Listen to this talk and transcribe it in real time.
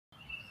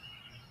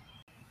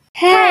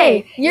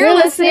Hey, you're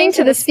listening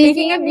to the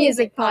Speaking of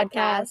Music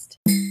podcast.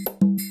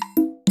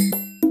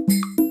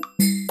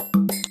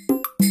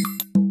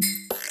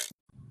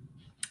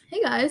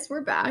 Hey guys,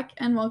 we're back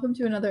and welcome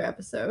to another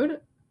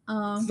episode.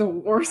 It's the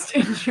worst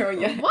intro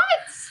yet. What?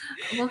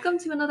 Welcome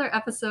to another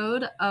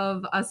episode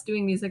of us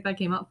doing music that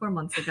came out 4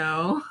 months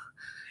ago.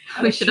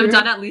 Oh, We should have true.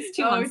 done at least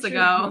 2 months true.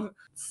 ago.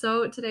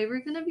 So today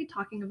we're going to be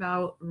talking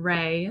about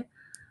Ray,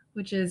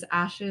 which is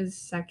Ash's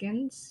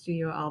second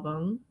studio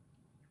album.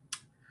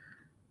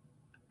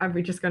 Are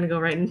we just going to go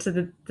right into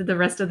the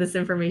rest of this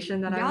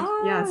information that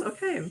Yes,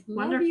 okay. Love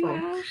Wonderful.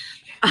 you,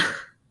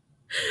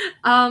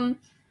 Ash.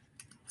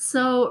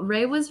 So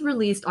Ray was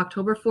released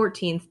October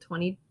 14th,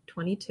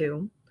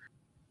 2022.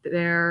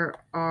 There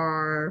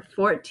are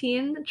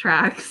 14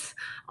 tracks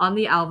on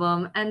the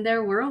album, and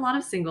there were a lot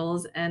of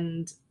singles,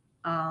 and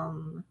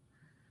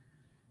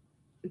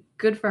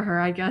good for her,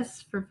 I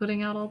guess, for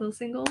putting out all those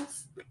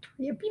singles.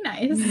 Yeah, be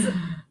nice.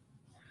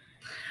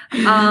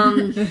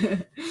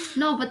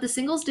 No, but the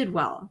singles did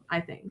well,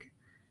 I think,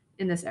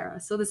 in this era.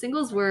 So the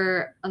singles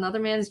were Another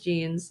Man's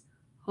Jeans,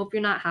 Hope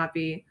You're Not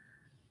Happy,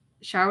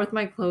 Shower With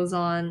My Clothes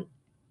On,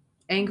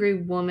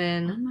 Angry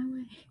Woman, On my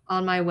way.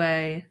 On My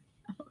Way,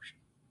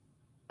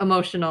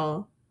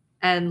 Emotional,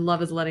 and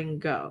Love Is Letting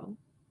Go.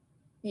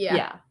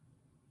 Yeah.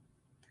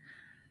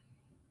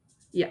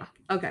 Yeah.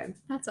 Okay.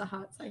 That's a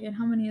hot second.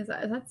 How many is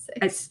that? Is that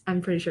 6?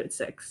 I'm pretty sure it's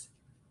 6,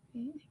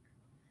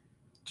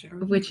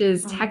 Jeremy. which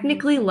is Oh,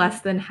 technically okay.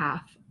 less than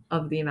half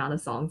of the amount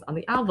of songs on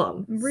the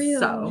album. Real.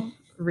 So,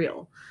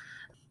 real.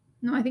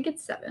 No, I think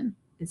it's 7.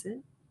 Is it?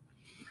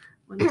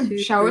 1, 2,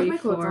 Shower With 3, My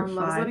Clothes 4, On,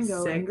 Love Is 5, Letting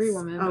Go, 6. Angry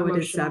Woman, Oh, it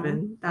is Emotional,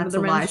 7. That's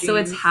Another a lie. Man's So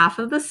it's Jeans. half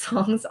of the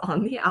songs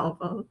on the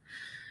album.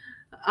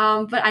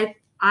 But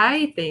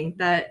I think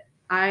that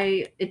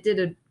it did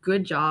a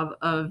good job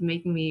of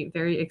making me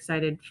very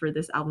excited for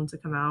this album to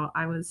come out.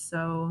 I was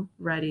so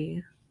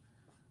ready.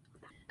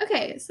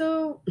 Okay,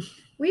 so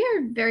we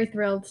are very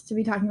thrilled to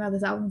be talking about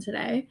this album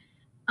today.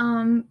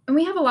 And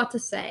we have a lot to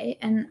say,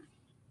 and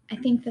I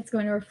think that's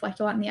going to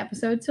reflect a lot in the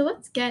episode. So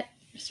let's get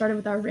started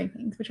with our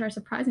rankings, which are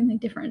surprisingly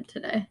different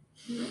today.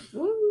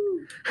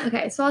 Woo.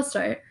 Okay, so I'll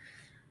start.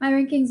 My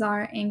rankings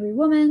are Angry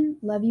Woman,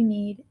 Love You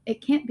Need,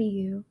 It Can't Be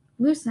You,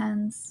 Loose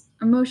Ends,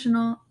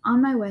 Emotional,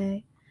 On My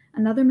Way,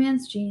 Another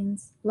Man's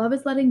Jeans, Love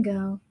Is Letting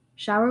Go,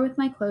 Shower With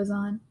My Clothes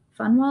On,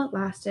 Fun While It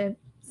Lasted,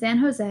 San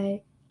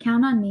Jose,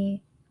 Count on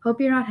Me,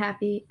 Hope You're Not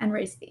Happy, and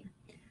Race Theme.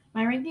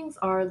 My rankings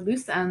are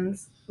Loose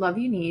Ends, Love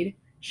You Need,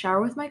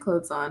 Shower With My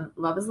Clothes On,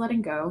 Love Is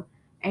Letting Go,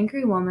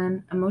 Angry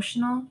Woman,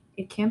 Emotional,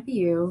 It Can't Be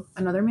You,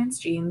 Another Man's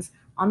Jeans,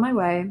 On My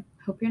Way,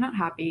 Hope You're Not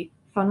Happy,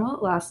 Fun While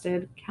It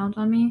Lasted, Count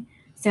on Me,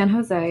 San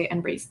Jose,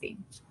 and Race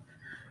Theme.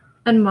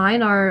 And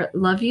mine are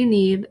Love You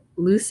Need,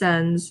 Loose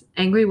Ends,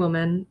 Angry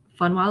Woman,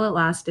 Fun While It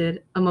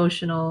Lasted,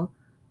 Emotional,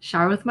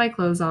 Shower With My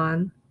Clothes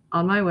On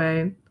My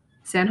Way,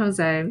 San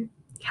Jose,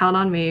 Count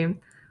on Me,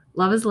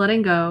 Love Is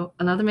Letting Go,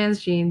 Another Man's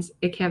Jeans,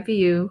 It Can't Be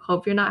You,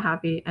 Hope You're Not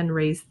Happy, and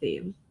Ray's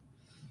Theme.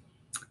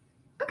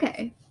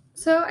 Okay,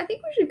 so I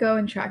think we should go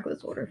in track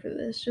list order for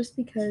this, just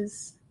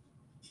because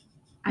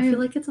I feel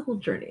like it's a whole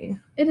journey.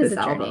 it is This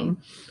a journey.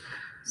 album.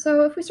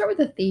 So if we start with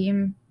the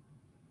theme,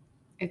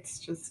 It's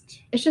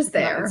just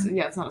there.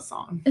 It's not a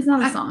song. It's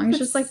not a I- song. It's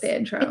just like the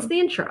intro. It's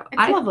the intro.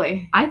 It's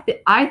lovely.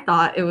 I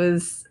thought it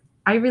was.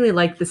 I really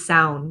like the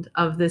sound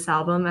of this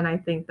album, and I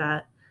think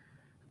that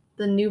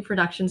the new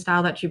production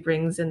style that she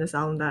brings in this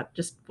album that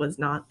just was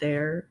not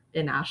there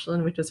in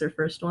Ashlyn, which was her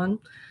first one,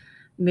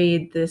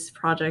 made this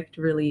project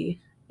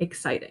really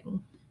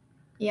exciting.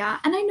 Yeah,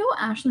 and I know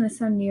Ashlyn is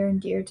so near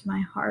and dear to my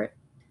heart.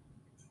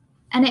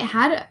 And it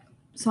had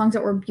songs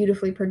that were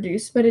beautifully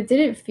produced, but it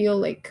didn't feel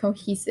like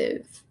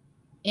cohesive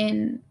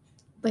in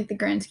like the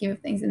grand scheme of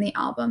things in the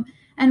album.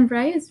 And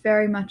Ray is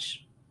very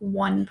much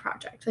one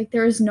project. Like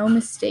there is no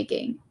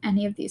mistaking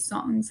any of these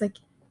songs. Like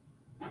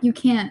you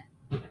can't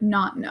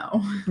not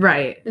know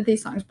Right. that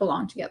these songs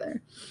belong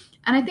together.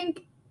 And I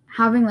think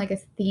having like a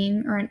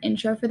theme or an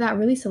intro for that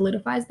really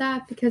solidifies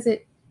that, because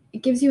it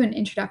gives you an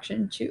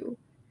introduction to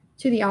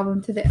the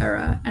album, to the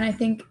era. And I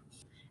think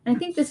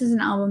this is an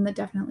album that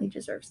definitely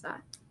deserves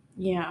that.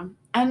 Yeah.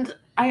 And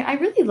I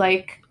really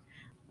like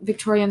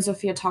Victoria and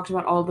Sophia talked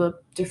about all the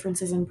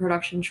differences in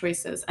production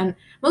choices. And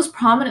most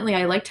prominently,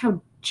 I liked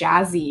how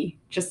jazzy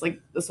just like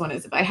this one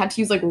is. If I had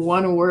to use like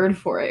one word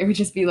for it, it would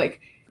just be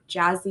like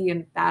jazzy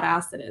and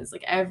badass it is.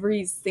 Like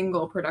every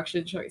single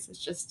production choice is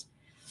just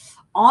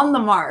on the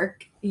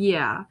mark.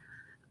 Yeah.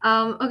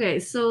 Okay,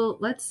 so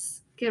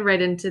let's get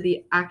right into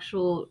the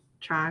actual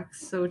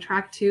tracks. So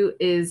track 2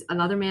 is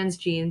Another Man's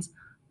Jeans,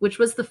 which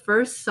was the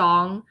first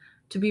song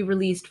to be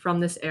released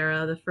from this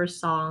era, the first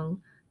song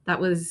that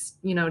was,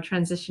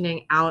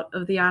 transitioning out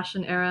of the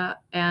Ashlyn era.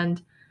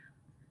 And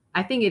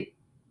I think it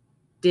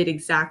did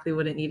exactly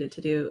what it needed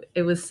to do.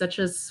 It was such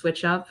a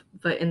switch up,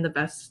 but in the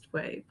best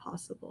way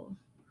possible.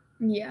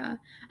 Yeah.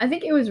 I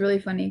think it was really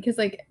funny because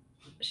like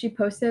she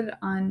posted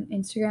on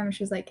Instagram and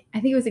she was like,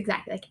 I think it was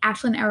exactly like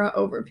Ashlyn era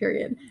over,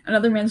 period.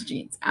 Another Man's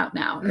Jeans out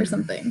now or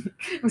something.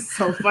 It was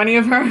so funny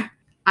of her.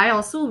 I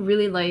also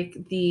really like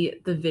the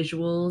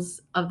visuals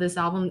of this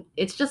album.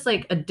 It's just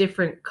like a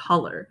different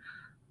color,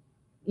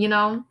 you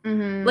know?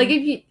 Mm-hmm. Like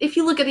if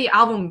you look at the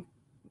album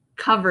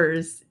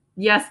covers,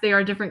 yes, they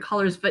are different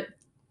colors, but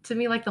to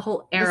me, like the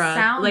whole era, the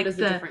sound like is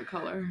a different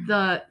color.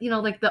 the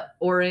like the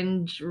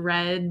orange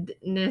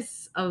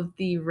redness of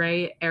the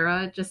Ray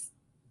era just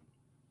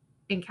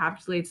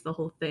encapsulates the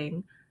whole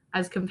thing,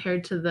 as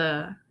compared to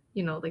the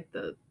like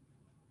the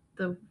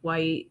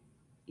white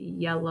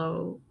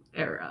yellow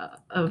era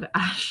of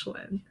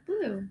Ashlyn.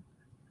 Blue.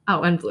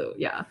 Oh, and blue,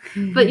 yeah.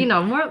 But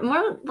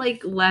more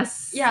like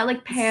less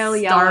like pale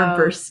yellow,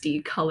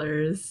 starbursty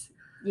colors.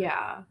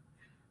 Yeah.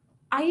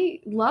 I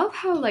love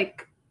how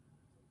like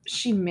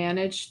she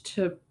managed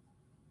to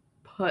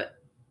put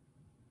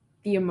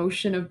the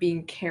emotion of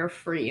being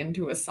carefree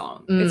into a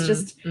song. It's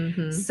just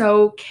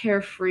so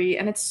carefree,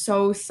 and it's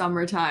so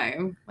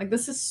summertime. Like,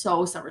 this is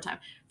so summertime.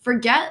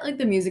 Forget like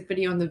the music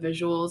video and the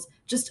visuals,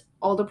 just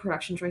all the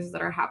production choices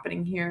that are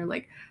happening here,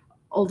 like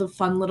all the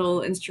fun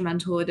little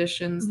instrumental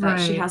additions that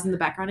she has in the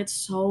background. It's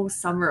so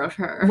summer of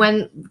her.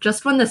 When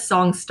the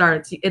song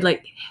starts, it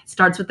like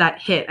starts with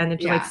that hit, and it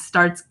just like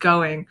starts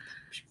going.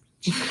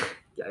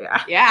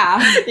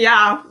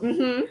 Yeah.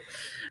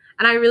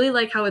 And I really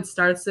like how it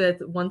starts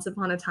with "Once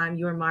upon a time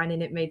you were mine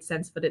and it made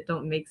sense, but it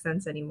don't make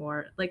sense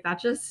anymore." Like,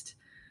 that just,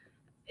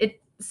 it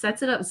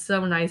sets it up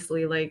so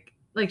nicely. Like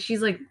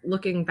she's like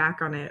looking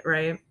back on it,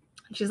 right?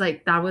 She's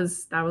like, that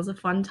was a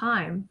fun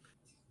time.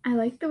 I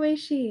like the way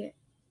she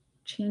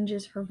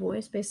changes her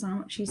voice based on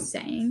what she's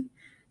saying.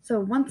 So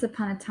once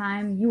upon a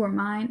time you were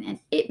mine and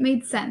it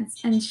made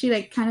sense, and she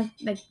like kind of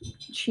like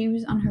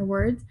chews on her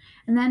words.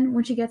 And then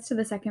when she gets to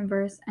the second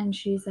verse and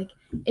she's like,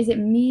 is it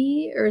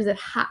me or is it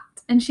hot?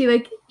 And she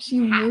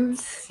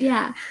moves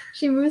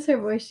her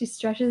voice, she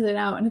stretches it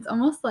out, and it's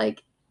almost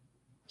like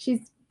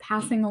she's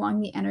passing along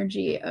the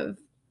energy of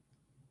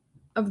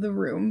the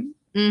room.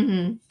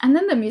 And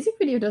then the music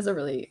video does a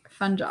really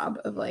fun job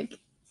of like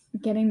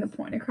getting the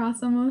point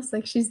across, almost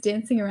like she's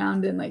dancing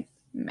around in like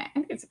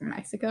it's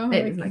Mexico.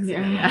 It's like,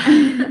 Mexico,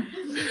 yeah.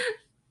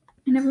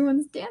 And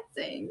everyone's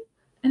dancing,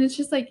 and it's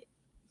just like,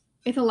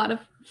 it's a lot of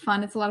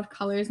fun, it's a lot of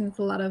colors, and it's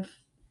a lot of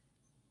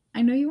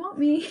I know you want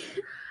me.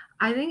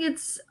 I think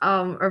it's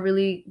a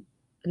really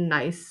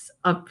nice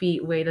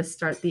upbeat way to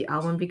start the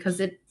album, because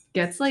it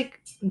gets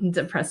like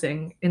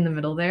depressing in the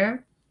middle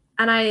there.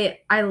 And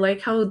I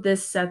like how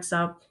this sets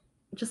up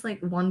just like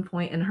one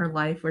point in her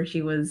life where she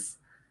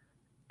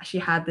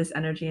had this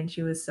energy and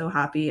she was so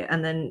happy,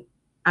 and then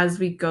as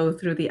we go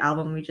through the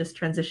album, we just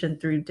transition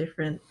through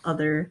different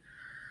other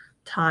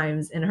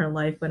times in her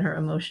life when her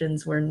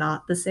emotions were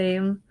not the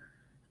same.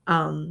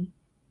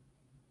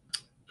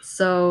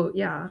 So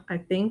yeah, I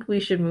think we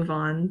should move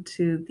on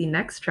to the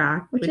next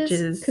track, which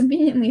is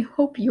conveniently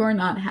Hope You're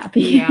Not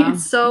Happy. Yeah.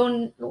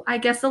 So I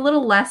guess a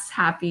little less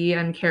happy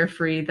and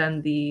carefree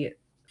than the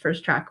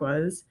first track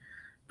was,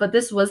 but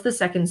this was the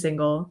second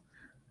single.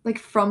 Like,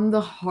 from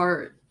the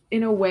heart,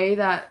 in a way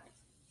that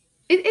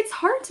it's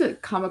hard to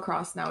come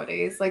across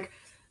nowadays, like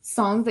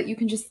songs that you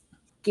can just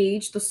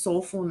gauge the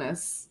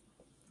soulfulness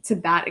to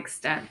that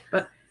extent.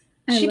 But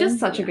she does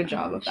such a good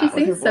job of that. She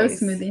sings with her voice.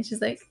 so smoothly.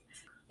 She's like,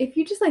 if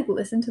you just like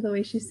listen to the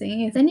way she's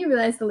singing it, then you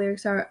realize the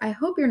lyrics are, I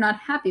hope you're not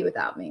happy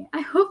without me.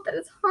 I hope that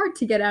it's hard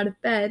to get out of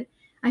bed.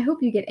 I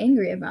hope you get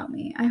angry about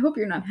me. I hope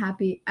you're not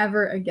happy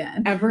ever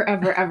again. Ever,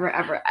 ever, ever,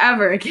 ever,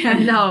 ever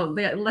again. No,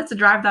 let's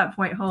drive that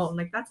point home.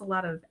 Like, that's a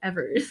lot of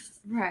evers.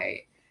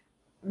 Right.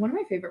 One of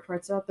my favorite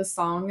parts about the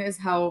song is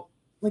how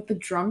like the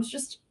drums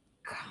just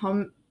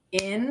come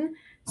in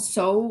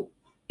so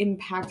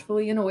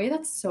impactfully in a way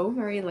that's so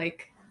very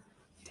like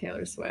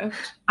Taylor Swift.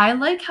 I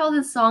like how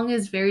the song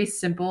is very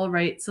simple,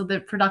 right? So the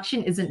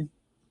production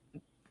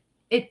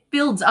it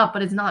builds up,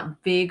 but it's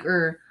not big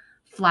or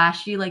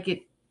flashy. Like,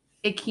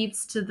 it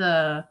keeps to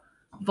the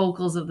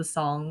vocals of the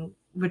song,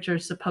 which are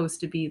supposed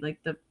to be like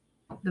the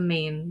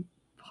main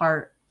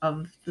part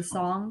of the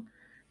song.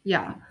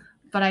 Yeah.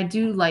 But I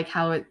do like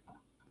how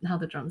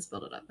the drums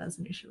build it up, as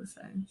Anisha was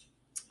saying.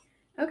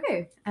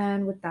 Okay,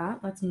 and with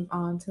that, let's move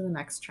on to the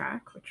next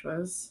track, which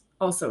was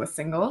also a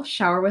single,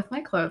 Shower With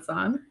My Clothes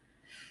On.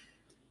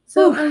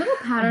 So a little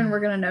pattern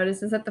we're going to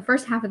notice is that the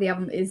first half of the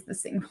album is the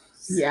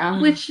singles. Yeah.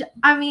 Which,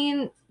 I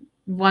mean,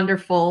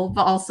 wonderful.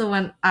 But also,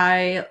 when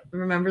I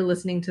remember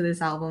listening to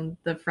this album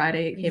the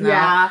Friday it came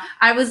out,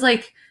 I was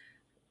like,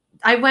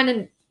 I went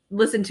and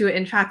listened to it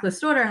in track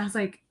list order. I was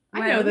like,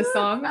 I know this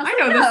song. I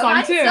know this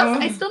song too.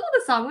 I still know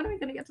the song. When are we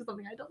going to get to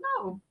something I don't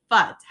know?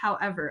 But,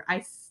 however,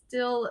 I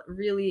still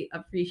really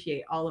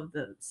appreciate all of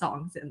the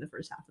songs in the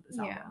first half of this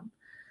album.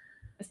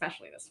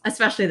 Especially this one.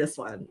 Especially this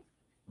one.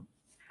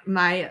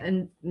 My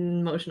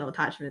emotional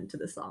attachment to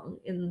the song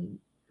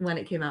when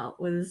it came out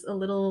was a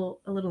little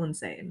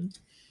insane.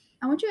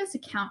 I want you guys to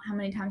count how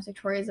many times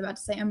Victoria is about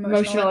to say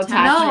emotional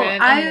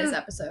attachment in this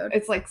episode.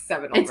 It's like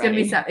 7 already. It's gonna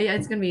be 7. Yeah,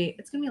 it's gonna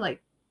be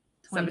like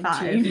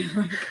 25.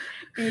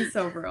 Be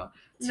so real.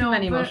 Too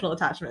many emotional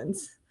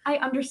attachments. I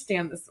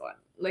understand this one.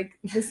 Like,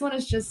 this one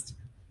is just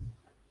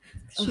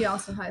She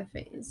also had a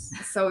phase.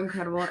 So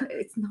incredible.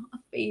 It's not a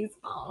phase,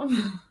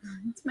 Mom.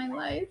 It's my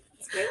life.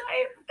 It's my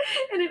life.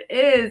 And it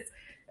is.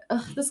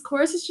 Ugh, this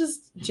chorus is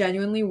just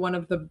genuinely one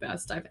of the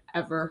best I've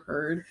ever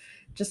heard.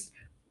 Just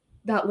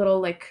that little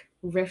like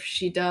riff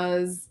she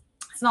does.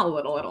 It's not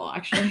little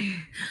actually.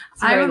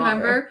 It's a I very long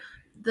riff. remember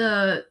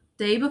the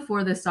day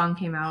before this song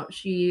came out,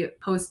 she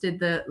posted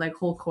the like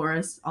whole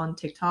chorus on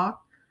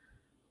TikTok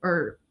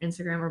or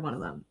Instagram or one of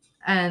them.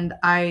 And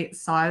I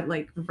saw it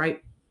like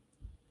right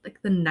like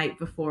the night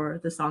before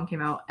the song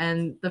came out.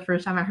 And the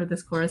first time I heard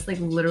this chorus, like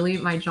literally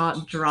my jaw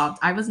dropped.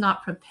 I was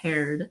not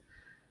prepared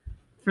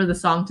for the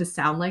song to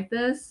sound like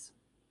this.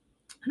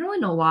 I don't really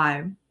know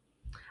why.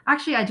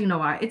 Actually, I do know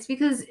why. It's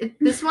because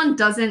this one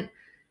doesn't,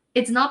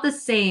 it's not the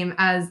same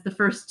as the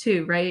first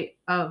two, right?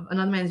 Of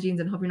Another Man's Jeans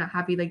and Hope You're Not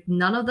Happy. Like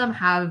none of them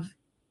have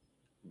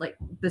like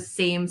the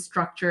same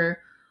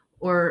structure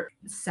or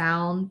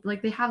sound.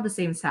 Like they have the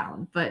same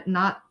sound, but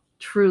not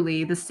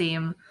truly the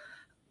same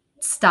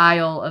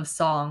style of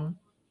song.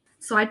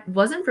 So I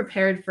wasn't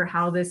prepared for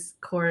how this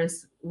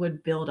chorus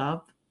would build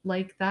up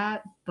like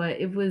that, but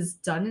it was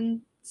done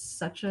in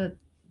such a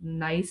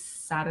nice,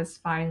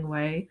 satisfying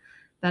way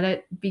that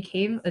it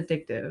became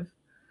addictive.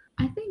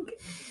 I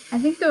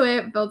think the way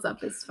it builds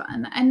up is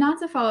fun. And not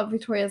to follow up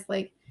Victoria's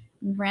like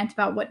rant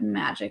about what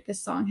magic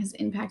this song has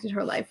impacted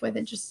her life with,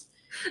 I just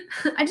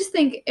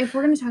think if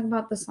we're going to talk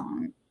about the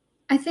song,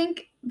 I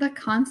think the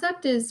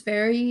concept is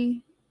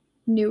very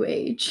new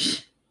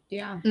age.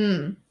 Yeah.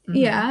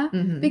 Yeah,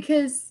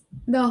 because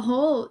the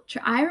whole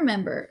I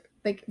remember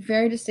like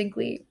very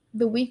distinctly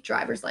the week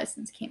Driver's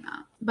License came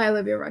out by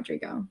Olivia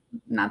Rodrigo.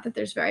 Not that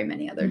there's very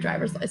many other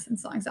Driver's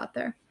License songs out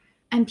there.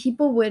 And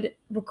people would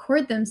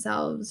record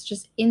themselves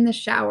just in the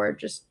shower,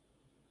 just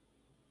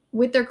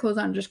with their clothes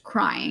on, just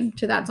crying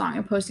to that song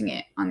and posting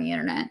it on the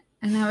internet.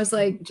 And I was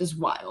like, Just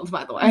wild,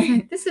 by the I was way.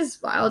 like, this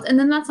is wild. And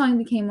then that song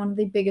became one of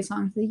the biggest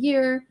songs of the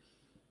year,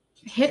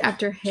 hit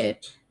after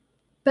hit.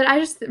 But I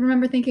just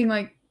remember thinking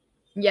like,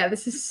 yeah,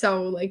 this is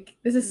so new.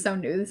 This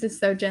is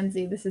so Gen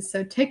Z. This is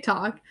so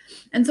TikTok.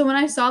 And so when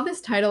I saw this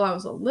title, I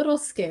was a little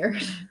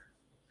scared.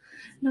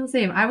 No,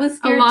 same. I was A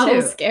scared lot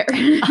too. scared.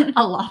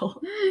 A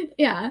lot.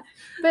 Yeah.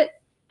 But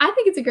I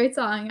think it's a great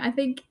song. I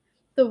think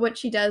what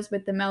she does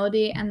with the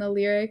melody and the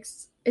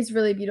lyrics is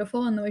really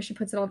beautiful, and the way she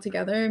puts it all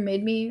together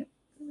made me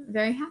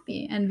very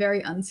happy and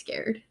very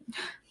unscared.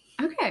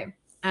 Okay.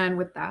 And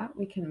with that,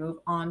 we can move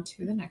on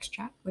to the next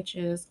track, which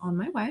is On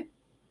My Way.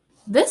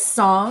 This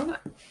song,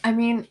 I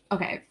mean,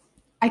 okay,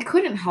 I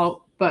couldn't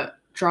help but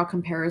draw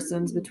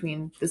comparisons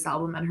between this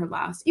album and her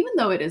last, even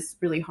though it is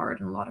really hard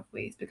in a lot of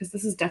ways, because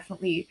this is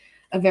definitely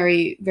a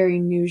very, very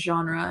new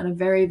genre and a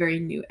very, very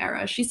new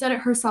era. She said it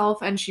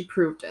herself and she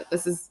proved it.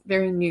 This is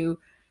very new,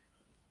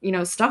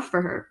 stuff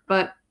for her.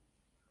 But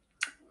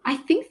I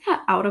think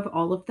that out of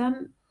all of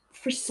them,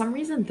 for some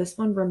reason, this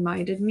one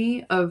reminded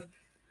me of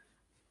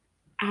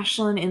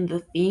Ashlyn in the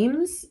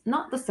themes,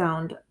 not the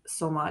sound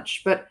so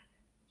much, but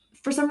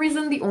for some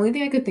reason, the only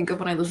thing I could think of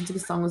when I listened to the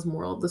song was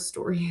Moral of the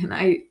Story. And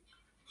I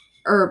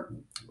think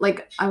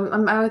I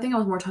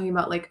was more talking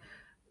about like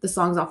the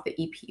songs off the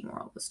EP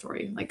Moral of the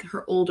Story, like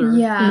her older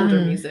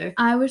music.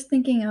 I was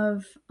thinking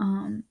of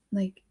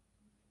like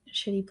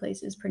Shitty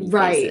Places, Pretty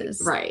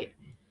Faces. Right.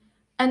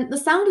 And the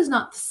sound is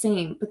not the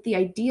same, but the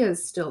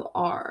ideas still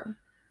are.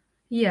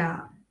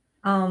 Yeah.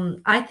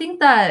 I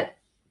think that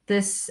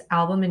this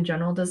album in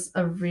general does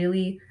a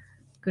really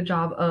good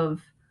job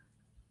of,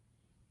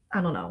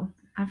 I don't know,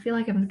 I feel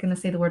like I'm going to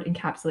say the word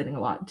encapsulating a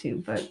lot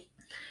too, but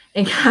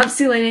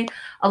encapsulating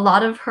a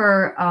lot of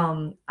her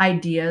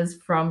ideas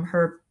from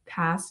her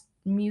past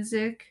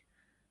music,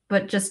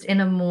 but just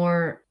in a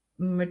more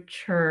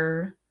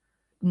mature,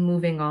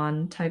 moving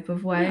on type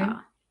of way. Yeah.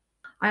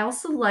 I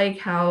also like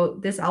how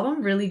this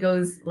album really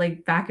goes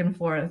like back and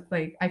forth.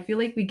 Like I feel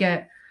like we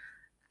get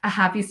a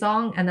happy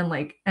song and then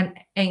like an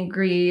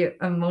angry,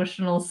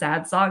 emotional,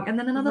 sad song, and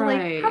then another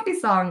like happy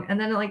song, and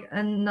then like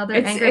another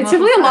angry. It's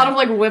definitely a lot of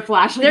like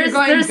whiplash. Like, There's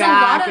going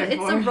back a lot of and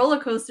it's forth. a roller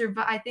coaster,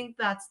 but I think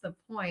that's the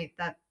point.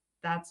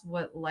 That's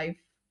what life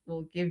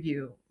will give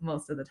you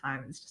most of the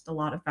time. It's just a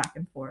lot of back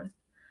and forth.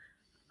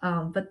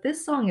 But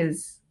this song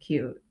is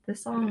cute.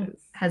 This song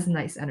has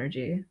nice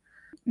energy.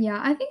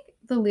 Yeah, I think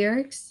the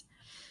lyrics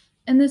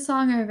in this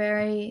song are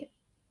very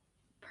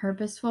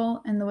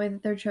purposeful in the way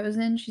that they're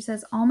chosen. She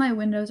says, all my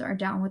windows are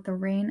down with the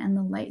rain and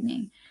the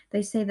lightning.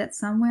 They say that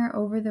somewhere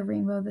over the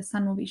rainbow the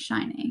sun will be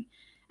shining.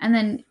 And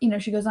then,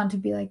 she goes on to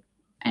be like,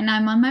 and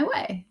I'm on my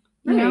way.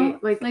 You know?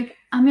 Like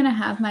I'm going to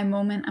have my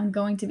moment. I'm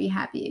going to be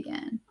happy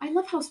again. I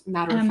love how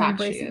matter And of I'm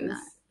fact she embracing is.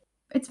 that.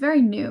 It's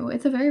very new.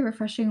 It's a very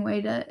refreshing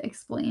way to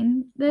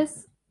explain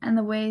this, and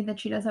the way that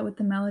she does that with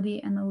the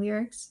melody and the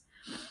lyrics,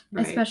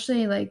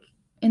 especially like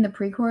in the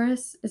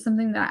pre-chorus, is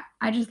something that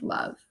I just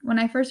love. When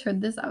I first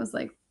heard this, I was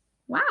like,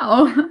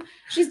 wow.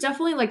 She's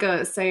definitely like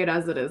a say it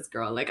as it is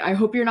girl. Like, I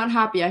hope you're not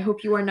happy. I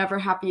hope you are never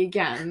happy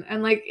again.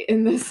 And like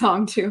in this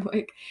song too,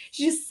 like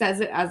she just says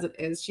it as it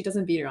is. She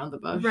doesn't beat around the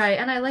bush. Right.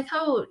 And I like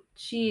how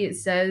she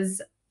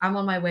says, I'm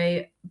on my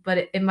way,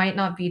 but it might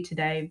not be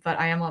today, but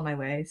I am on my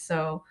way.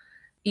 So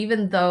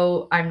even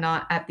though I'm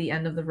not at the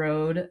end of the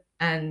road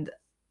and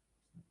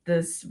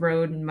this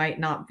road might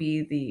not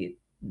be the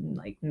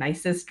like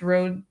nicest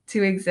road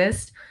to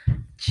exist,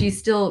 she's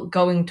still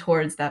going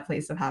towards that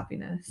place of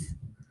happiness.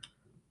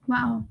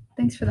 Wow.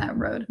 Thanks for that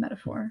road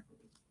metaphor.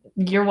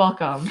 You're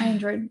welcome. I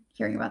enjoyed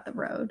hearing about the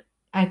road.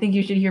 I think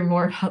you should hear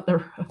more about the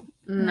road.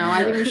 No,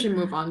 I think we should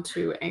move on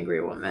to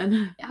Angry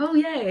Woman. Oh,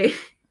 yay.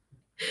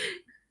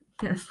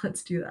 Yes,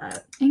 let's do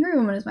that. Angry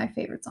Woman is my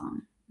favorite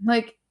song.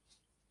 Like,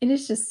 it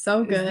is just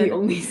so good. It's the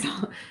only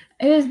song.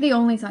 It is the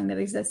only song that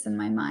exists in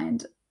my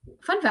mind.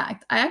 Fun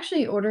fact, I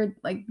actually ordered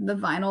like the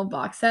vinyl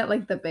box set,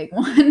 like the big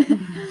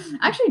one.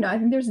 Actually, no, I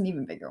think there's an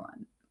even bigger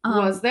one.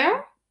 Was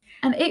there?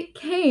 And it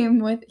came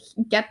with,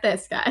 get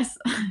this, guys.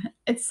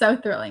 It's so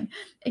thrilling.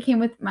 It came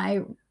with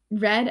my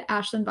red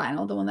Ashland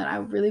vinyl, the one that I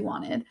really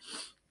wanted,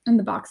 and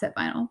the box set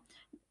vinyl.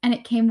 And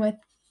it came with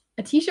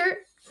a t-shirt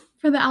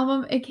for the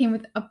album. It came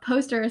with a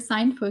poster, a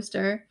signed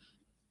poster.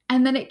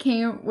 And then it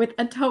came with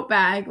a tote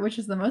bag, which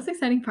is the most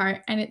exciting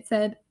part. And it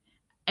said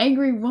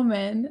Angry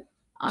Woman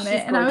on She's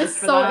it. And I was gorgeous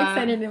for so that.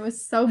 excited. It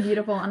was so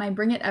beautiful. And I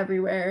bring it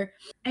everywhere.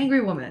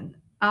 Angry Woman.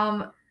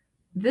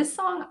 This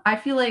song, I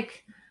feel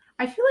like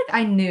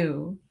I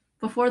knew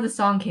before the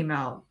song came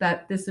out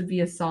that this would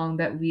be a song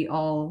that we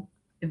all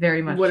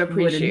very much Would would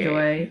appreciate.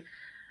 enjoy.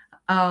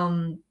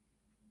 And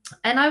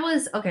I don't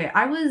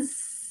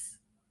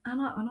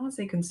want to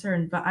say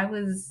concerned, but I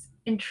was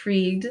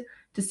intrigued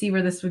to see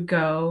where this would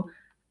go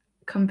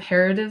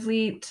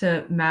comparatively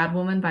to Mad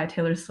Woman by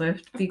Taylor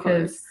Swift,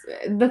 because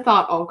the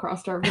thought all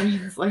crossed our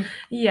brains. Like,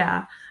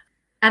 yeah.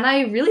 And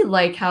I really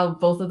like how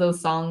both of those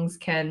songs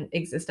can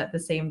exist at the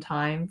same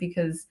time,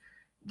 because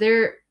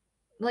they're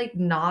like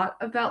not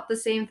about the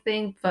same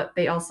thing, but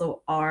they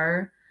also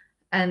are.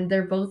 And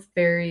they're both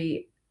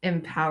very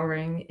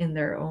empowering in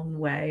their own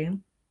way.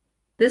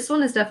 This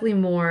one is definitely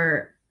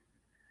more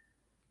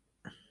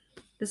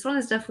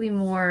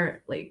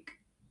like,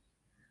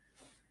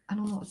 I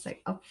don't know what's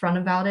like upfront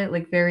about it,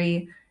 like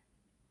very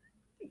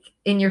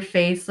in your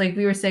face. Like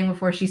we were saying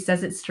before, she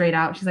says it straight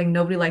out. She's like,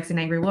 nobody likes an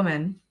angry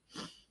woman.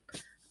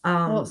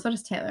 Well, so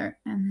does Taylor.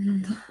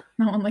 And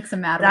no one likes a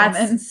mad That's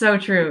woman. so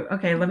true.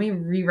 Okay, let me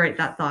rewrite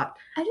that thought.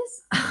 I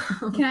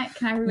just, can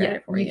I rewrite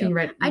it for you? Can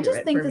write. I just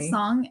rewrite think for the me.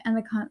 song and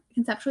the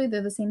conceptually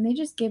they're the same. They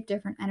just give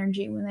different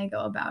energy when they go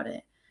about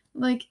it.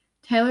 Like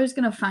Taylor's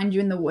gonna find you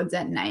in the woods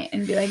at night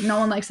and be like, "No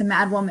one likes a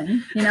mad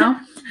woman," you know.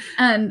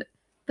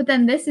 But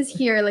then this is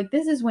here, like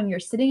this is when you're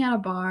sitting at a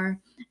bar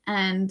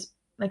and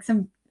like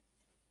some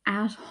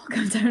asshole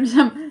comes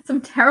out,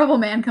 some terrible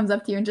man comes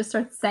up to you and just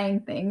starts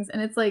saying things,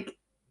 and it's like,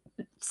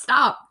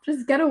 stop,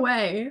 just get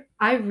away.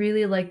 I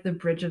really like the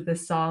bridge of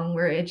this song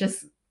where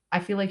I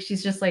feel like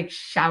she's just like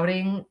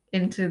shouting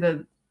into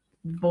the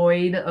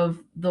void of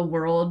the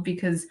world,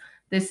 because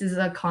this is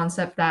a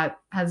concept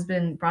that has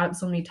been brought up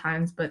so many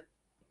times, but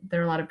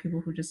there are a lot of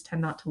people who just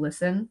tend not to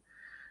listen.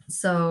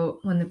 So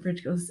when the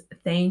bridge goes,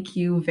 "Thank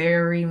you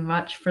very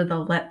much for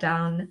the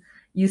letdown.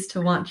 Used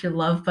to want your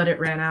love, but it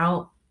ran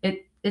out."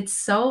 It's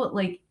so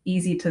like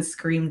easy to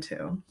scream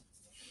to.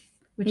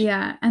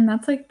 Yeah, and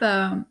that's like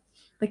the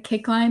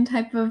kick line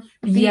type of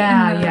beat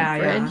Yeah, in the yeah.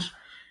 bridge.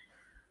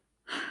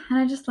 And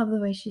I just love the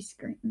way she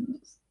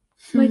screams.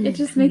 Like it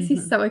just makes you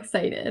so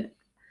excited.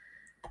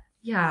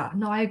 Yeah,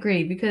 no, I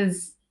agree,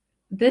 because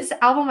this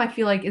album I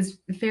feel like is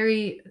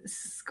very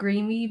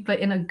screamy, but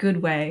in a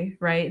good way,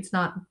 right? It's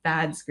not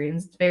bad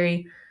screams. It's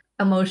very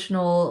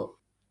emotional.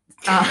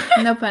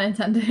 No pun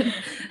intended.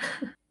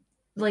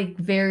 Like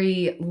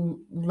very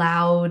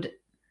loud,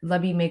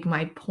 let me make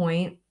my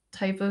point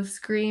type of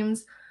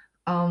screams,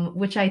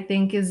 which I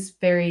think is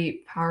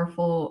very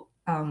powerful,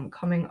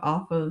 coming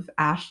off of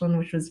Ashland,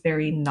 which was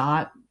very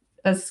not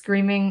a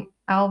screaming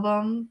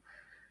album.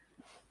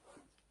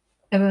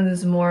 And then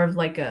there's more of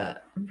like a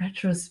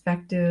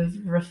retrospective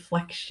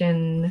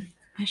reflection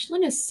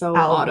Ashland is so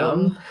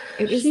album. autumn.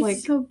 It is She's like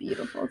so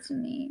beautiful to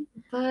me.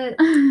 But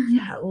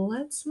yeah,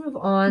 let's move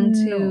on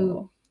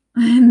to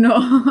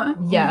No.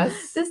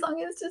 yes. This song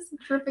is just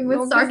dripping with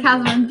No, 'cause-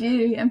 sarcasm and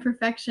beauty and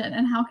perfection.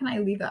 And how can I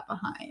leave that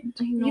behind?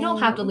 You don't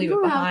have to leave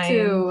it behind.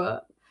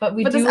 But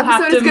we But do this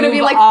have episode to is gonna move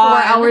be like on.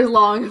 4 hours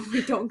long if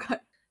we don't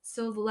cut.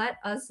 So let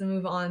us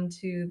move on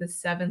to the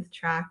 7th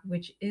track,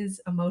 which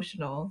is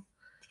Emotional.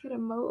 Get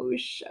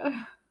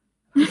emotion.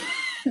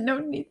 No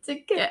need to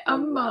get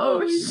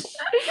emotion.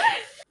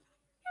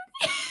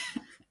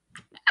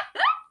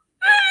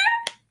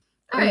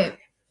 All right.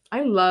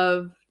 I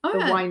love Oh, the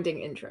yeah. winding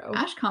intro.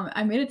 Ash comment.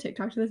 I made a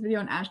TikTok to this video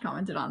and Ash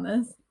commented on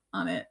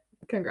it.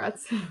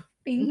 Congrats.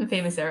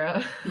 Famous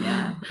era.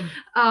 Yeah.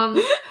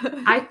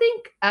 I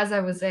think, as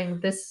I was saying,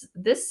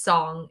 this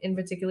song in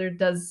particular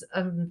does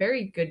a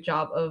very good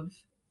job of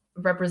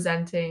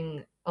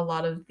representing a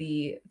lot of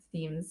the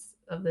themes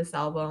of this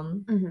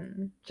album,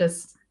 Mhm.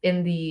 just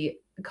in the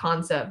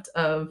concept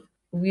of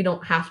we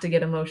don't have to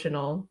get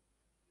emotional,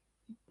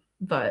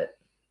 but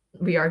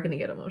we are going to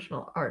get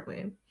emotional, aren't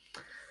we?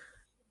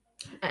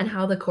 And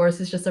how the chorus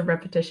is just a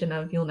repetition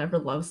of "You'll never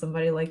love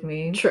somebody like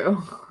me."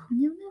 True.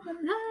 You'll never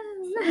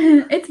love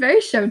It's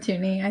very show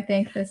tuning, I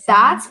think. This song.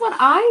 That's what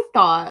I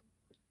thought.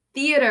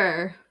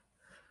 Theater,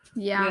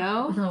 yeah. you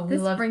know? No, we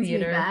This love brings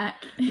theater. me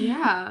back.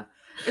 Yeah.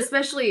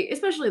 Especially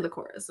the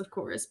chorus, of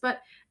course.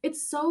 But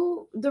it's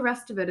so, the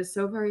rest of it is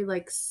so very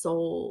like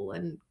soul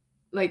and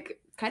like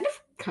kind of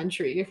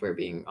country, if we're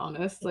being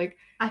honest. Like,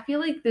 I feel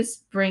like this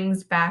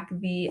brings back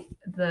the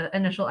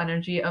initial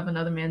energy of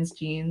Another Man's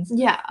Jeans.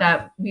 yeah.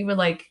 That we were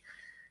like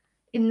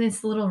in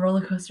this little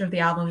roller coaster of the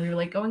album. We were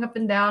like going up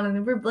and down, and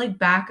then we're like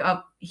back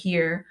up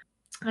here.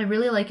 I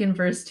really like in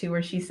verse 2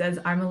 where she says,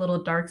 "I'm a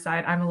little dark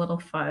side, I'm a little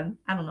fun."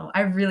 I don't know.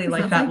 I really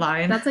like that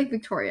line. That's like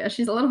Victoria.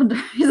 She's a little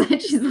dark.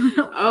 She's a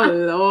little. Oh,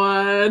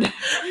 Lord.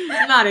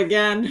 Not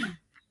again.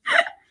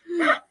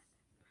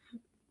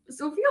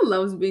 Sophia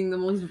loves being the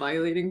most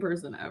violating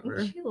person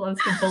ever. She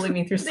loves to bully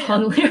me through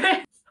song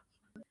lyrics.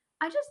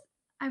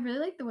 I really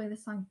like the way the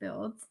song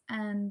builds,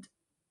 and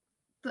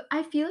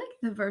I feel like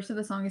the verse of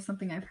the song is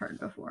something I've heard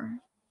before.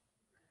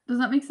 Does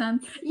that make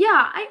sense?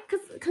 Yeah,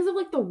 because of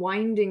like the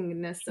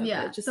windingness of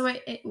Yeah, it. just the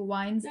way it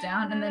winds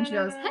down, and then she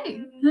goes,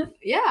 "Hey."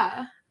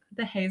 Yeah.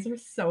 The Hays are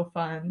so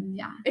fun.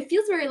 Yeah, It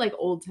feels very like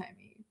old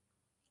timey,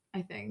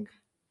 I think.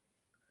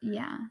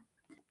 yeah.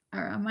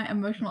 Or my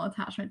emotional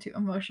attachment to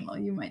emotional,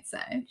 you might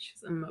say.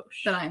 She's emotion.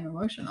 That I am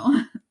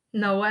emotional.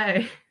 No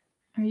way.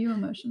 Are you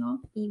emotional?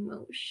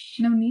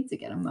 Emotion. No need to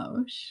get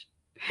emotion.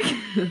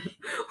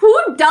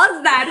 Who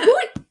does that?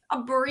 Who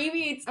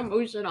abbreviates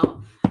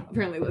emotional?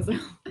 Apparently, Lizzo.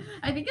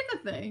 I think it's a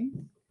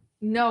thing.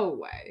 No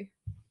way.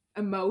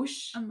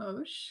 Emotion.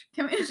 Emotion.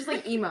 Can we It's just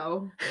like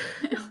emo.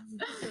 Who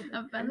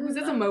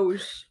says emotion?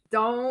 emotion?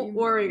 Don't Emo.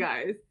 worry,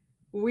 guys.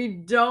 We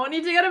don't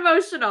need to get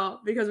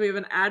emotional because we have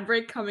an ad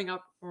break coming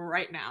up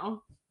right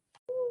now.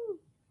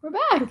 We're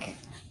back.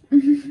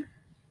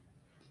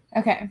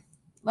 Okay,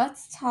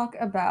 let's talk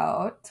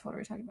about what are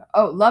we talking about?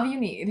 Oh, Love You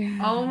Need.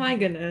 Oh my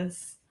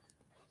goodness.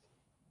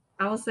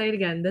 I will say it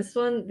again. This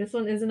one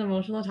is an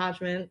emotional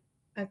attachment.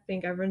 I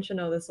think everyone should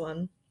know this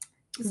one.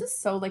 This is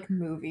so like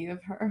movie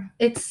of her.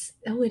 It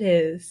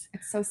is.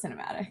 It's so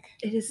cinematic.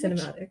 It is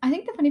cinematic. I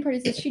think the funny part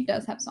is that she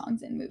does have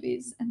songs in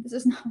movies, and this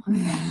is not one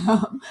of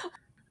them.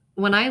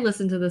 When I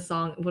listened to this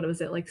song, what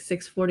was it, like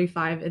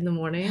 6:45 in the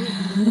morning?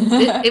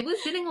 it was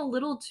hitting a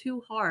little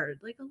too hard,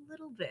 like a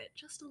little bit,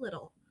 just a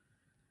little.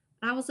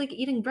 And I was like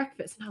eating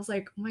breakfast, and I was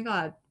like, oh my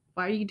god,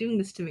 why are you doing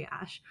this to me,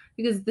 Ash?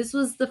 Because this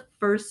was the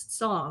first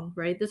song,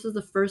 right? This was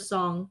the first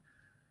song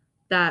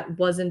that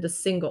wasn't a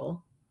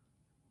single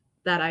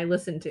that I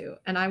listened to.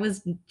 And I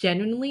was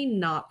genuinely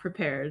not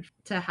prepared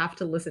to have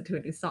to listen to a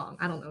new song.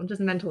 I don't know,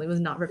 just mentally was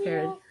not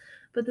prepared. Yeah.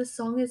 But this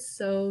song is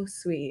so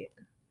sweet.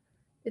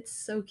 It's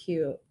so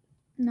cute.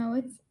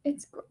 No,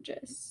 it's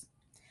gorgeous.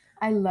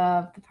 I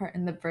love the part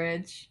in the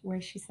bridge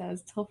where she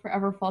says "till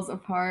forever falls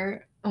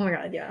apart." Oh my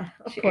god, yeah,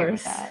 of She ate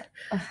with course. that.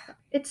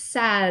 It's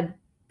sad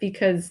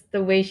because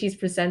the way she's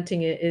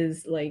presenting it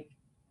is like,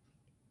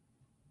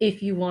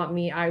 if you want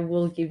me, I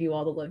will give you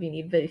all the love you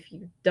need. But if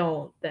you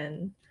don't,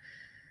 then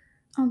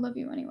I'll love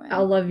you anyway.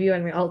 I'll love you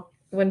anyway.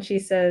 When she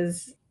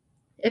says,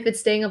 if it's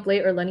staying up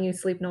late or letting you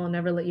sleep, no, I'll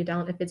never let you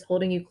down. If it's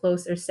holding you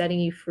close or setting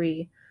you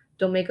free,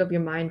 don't make up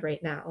your mind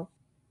right now,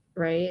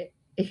 right?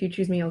 If you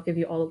choose me, I'll give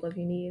you all the love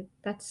you need.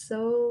 That's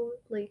so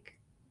like.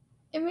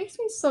 It makes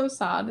me so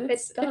sad.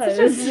 It's such a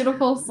does.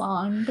 beautiful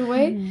song. The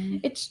way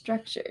Mhm. it's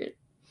structured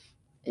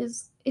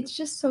it's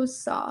just so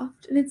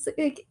soft, and it's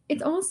like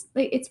it's almost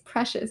like it's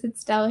precious.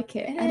 It's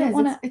delicate. It I don't is.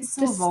 want to It's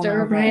so disturb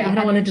vulnerable. my Right, I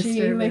don't want to energy,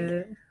 disturb like,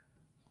 it.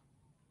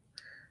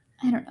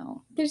 I don't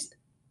know.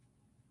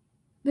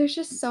 There's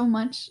just so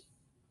much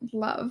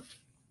love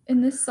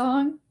in this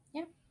song.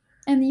 Yeah.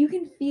 And you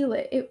can feel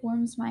it. It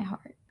warms my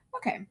heart.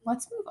 Okay,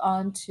 let's move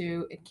on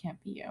to "It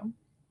Can't Be You."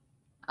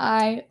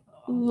 I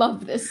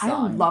love this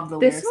song. I love the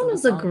This lyrics one of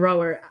was the a song.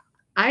 grower.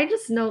 I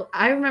just know,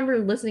 I remember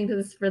listening to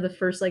this for the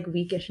first like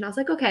weekish, and I was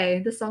like, okay,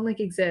 this song like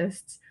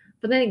exists.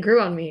 But then it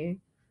grew on me.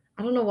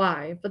 I don't know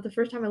why, but the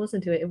first time I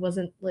listened to it, it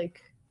wasn't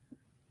like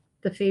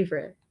the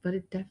favorite, but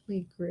it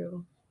definitely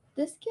grew.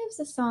 This gives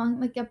a song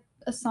like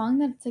a song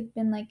that's like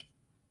been like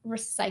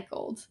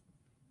recycled.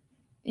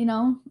 You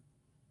know?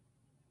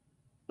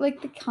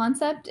 Like the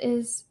concept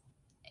is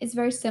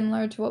very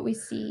similar to what we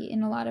see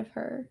in a lot of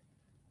her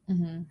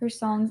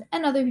songs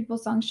and other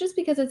people's songs, just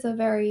because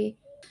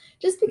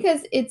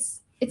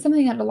it's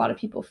something that a lot of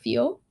people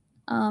feel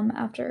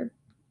after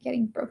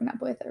getting broken up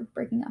with or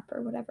breaking up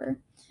or whatever.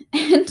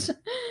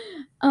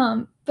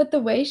 And but the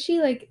way she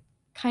like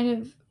kind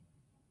of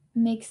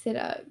makes it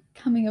a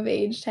coming of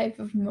age type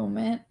of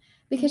moment,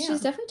 because Yeah.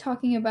 she's definitely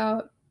talking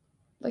about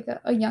like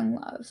a young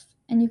love,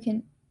 and you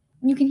can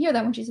hear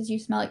that when she says you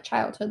smell like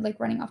childhood, like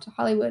running off to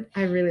Hollywood.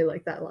 I really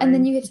like that line. And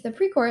then you get to the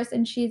pre-chorus,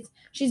 and she's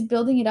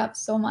building it up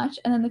so much,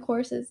 and then the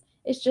chorus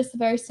it's just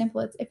very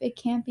simple. It's if it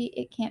can't be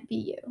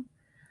you.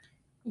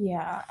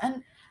 Yeah,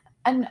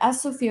 and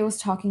as Sophia was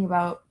talking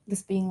about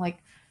this being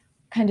like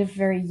kind of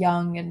very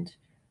young and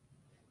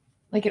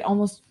like an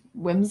almost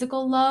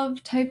whimsical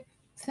love type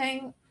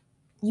thing,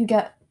 you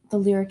get the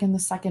lyric in the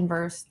second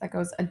verse that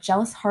goes, "A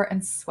jealous heart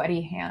and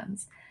sweaty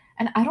hands."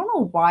 And I don't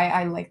know why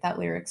I like that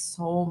lyric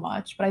so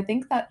much, but I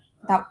think that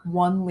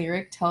one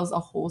lyric tells a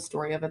whole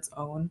story of its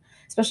own,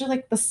 especially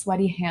like the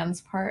sweaty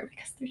hands part,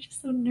 because they're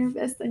just so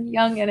nervous and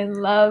young and in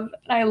love.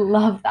 And I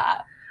love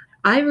that.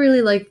 I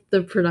really like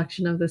the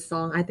production of this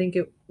song. I think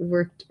it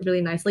worked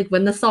really nice. Like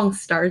when the song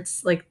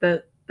starts, like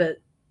the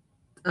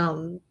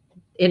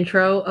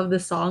intro of the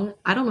song,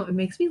 I don't know, it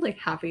makes me like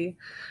happy.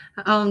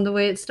 The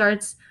way it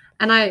starts,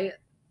 and I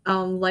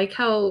like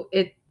how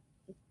it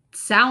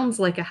sounds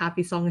like a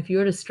happy song. If you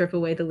were to strip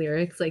away the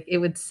lyrics, like it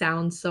would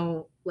sound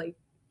so like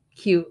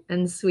cute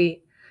and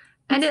sweet.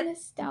 And It's it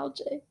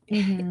nostalgic.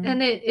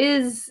 and it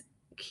is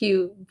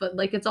cute, but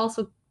like it's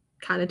also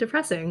kind of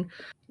depressing.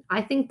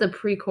 I think the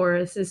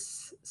pre-chorus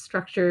is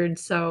structured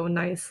so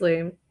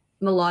nicely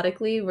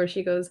melodically, where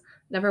she goes,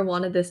 "Never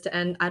wanted this to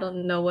end. I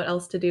don't know what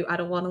else to do. I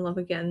don't want to love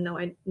again. No,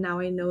 now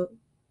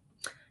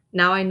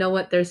I know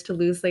what there's to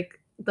lose."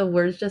 Like the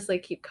words just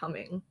like keep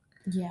coming.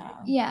 Yeah.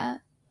 Yeah.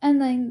 And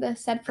then the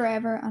said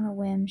forever on a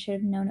whim, should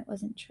have known it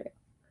wasn't true.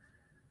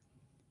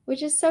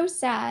 Which is so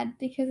sad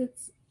because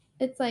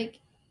it's like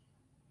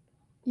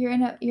you're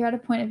at a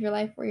point of your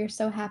life where you're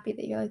so happy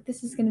that you're like,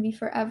 this is gonna be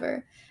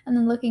forever. And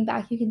then looking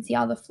back you can see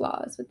all the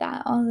flaws with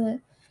that,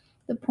 all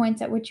the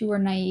points at which you were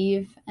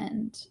naive,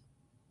 and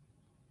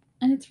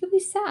it's really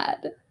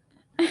sad.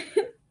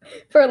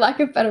 For lack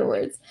of better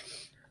words.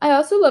 I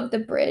also love the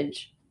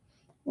bridge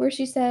where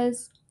she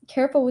says,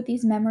 "Careful with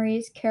these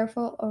memories,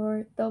 careful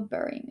or they'll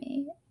bury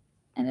me."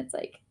 And it's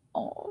like,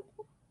 oh,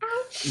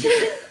 ouch.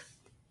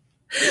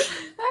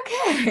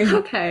 Okay.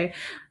 Okay.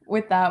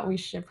 With that, we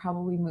should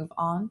probably move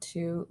on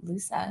to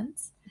Loose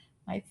Ends,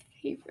 my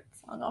favorite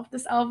song off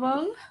this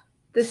album.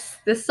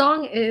 This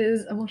song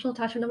is emotional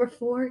attachment number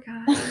 4,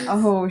 guys.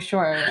 Oh,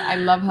 sure. I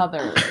love how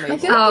they're I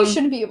labeled. feel like you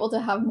shouldn't be able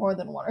to have more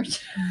than one or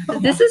two.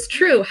 This is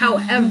true.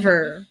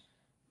 However,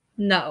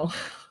 no.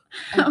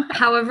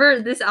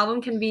 However, this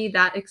album can be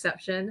that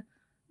exception.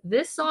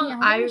 This song,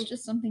 it's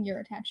just something you're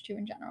attached to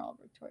in general,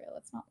 Victoria.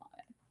 Let's not lie.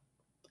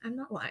 I'm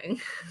not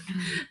lying.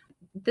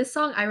 This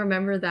song, I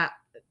remember that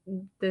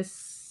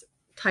this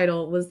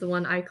title was the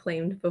one I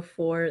claimed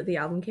before the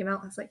album came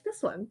out. I was like,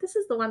 this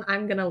is the one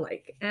I'm gonna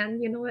like.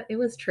 And you know what? It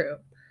was true.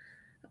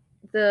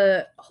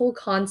 The whole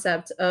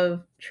concept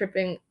of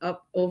tripping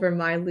up over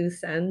my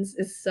loose ends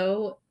is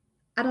so,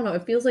 I don't know,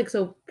 it feels like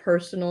so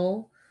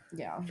personal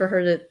Yeah. for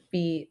her to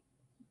be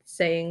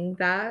saying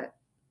that.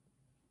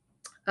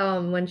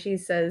 When she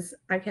says,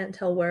 "I can't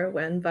tell where or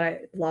when, but I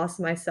lost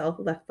myself,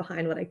 left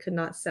behind what I could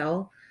not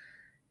sell."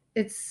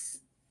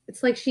 It's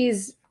like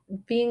she's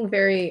being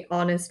very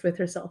honest with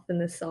herself in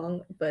this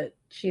song, but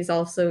she's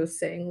also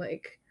saying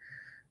like,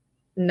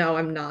 no,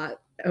 I'm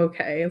not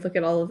okay. Look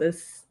at all of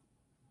this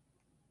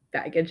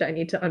baggage I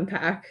need to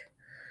unpack.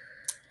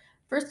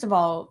 First of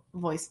all,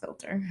 voice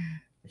filter.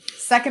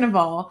 Second of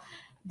all,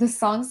 the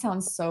song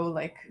sounds so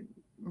like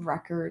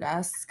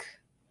record-esque,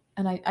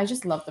 and I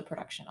just love the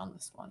production on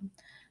this one.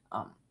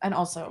 And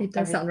also It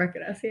does sound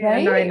record-esque. Yeah,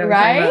 right? no, I know what you're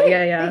Right? talking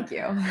about.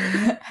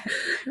 Yeah.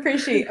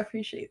 Thank you.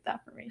 appreciate the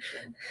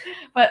affirmation.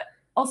 But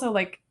also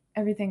like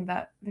everything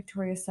that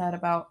Victoria said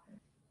about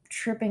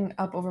tripping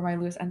up over my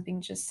loose end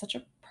being just such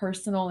a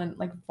personal and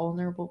like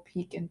vulnerable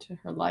peek into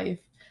her life.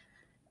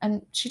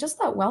 And she does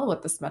that well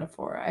with this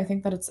metaphor. I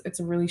think that it's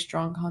a really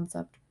strong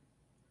concept.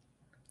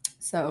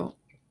 So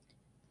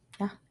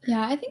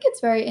Yeah, I think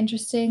it's very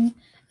interesting,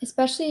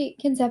 especially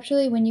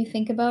conceptually when you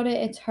think about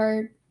it. It's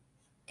her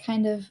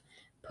kind of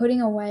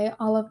putting away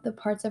all of the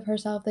parts of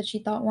herself that she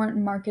thought weren't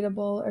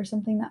marketable or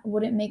something that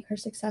wouldn't make her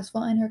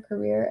successful in her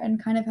career,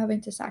 and kind of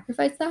having to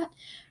sacrifice that.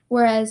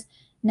 Whereas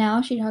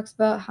now she talks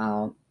about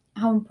how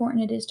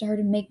important it is to her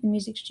to make the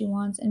music she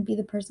wants and be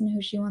the person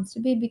who she wants to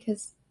be,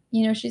 because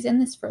she's in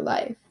this for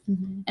life.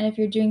 mm-hmm. And if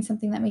you're doing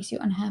something that makes you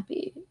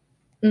unhappy,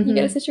 you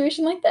get a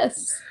situation like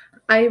this.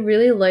 I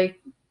really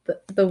like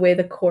the way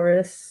the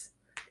chorus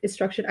is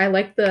structured. I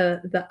like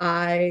the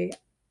I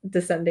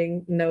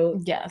descending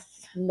note.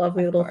 Yes.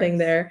 Lovely little thing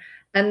there.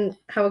 And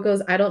how it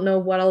goes, "I don't know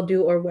what I'll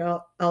do or where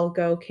I'll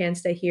go. Can't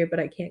stay here, but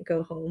I can't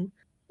go home."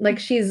 Like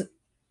she's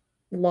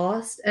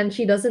lost and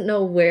she doesn't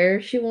know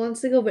where she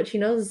wants to go, but she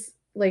knows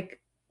like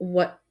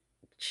what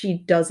she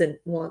doesn't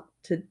want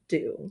to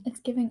do. It's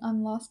giving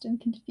I'm lost and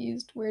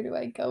confused. Where do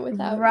I go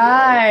without you?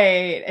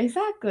 Right.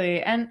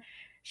 Exactly. And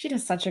she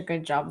does such a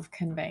good job of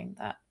conveying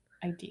that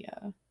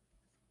idea.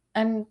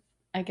 And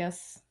I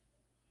guess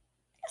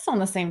on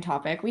the same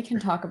topic, we can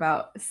talk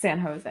about San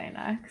Jose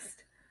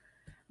next.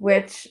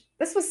 Which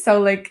this was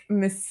so like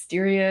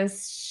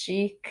mysterious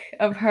chic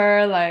of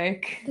her.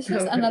 Like this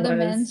was Another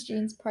Man's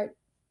Jeans Part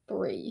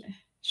 3.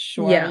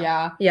 Sure.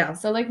 Yeah.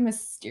 So like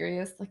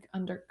mysterious, like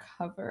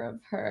undercover of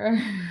her.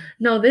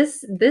 No,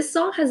 this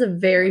song has a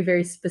very,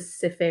 very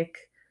specific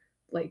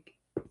like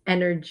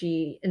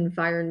energy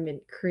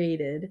environment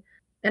created.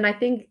 And I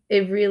think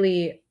it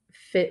really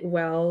fit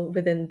well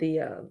within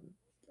the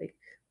like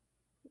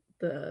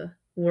the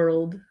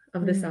world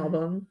of this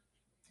album.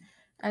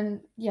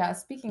 And yeah,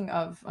 speaking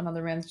of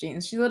Another Man's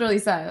Jeans, she literally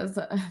says,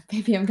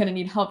 "Baby, I'm gonna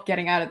need help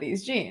getting out of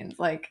these jeans."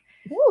 Like,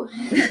 ooh.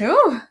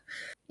 Ooh.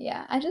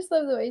 Yeah, I just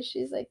love the way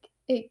she's like,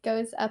 it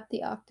goes up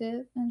the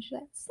octave and she's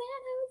like, San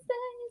Jose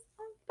is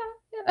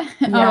on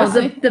fire. Yeah,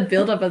 Honestly. the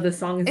buildup of the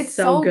song is It's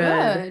so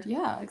good.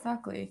 Yeah,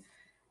 exactly.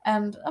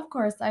 And of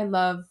course, I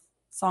love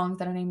songs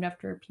that are named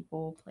after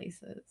people,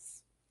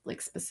 places,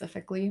 like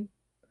specifically.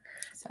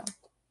 So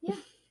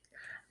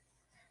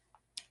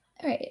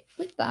All right,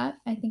 with that,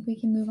 I think we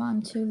can move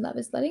on to Love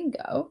is Letting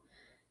Go,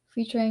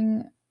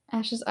 featuring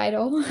Ash's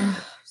idol.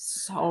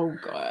 so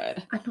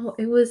good. I know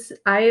it was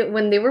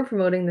when they were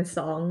promoting the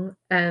song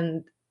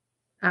and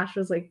Ash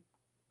was like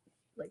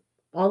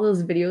all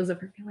those videos of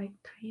her being like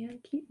Diane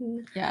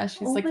Keaton. Yeah,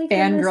 she's Oh like my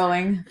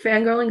goodness.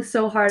 fangirling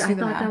so hard. to I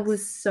the thought that max.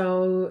 was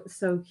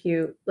so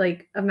cute.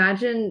 Like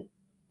imagine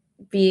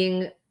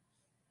being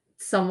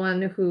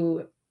someone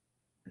who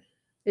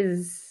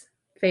is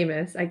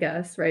famous, I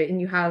guess, right? And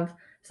you have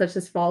such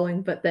this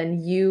following, but then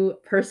you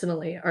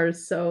personally are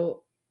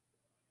so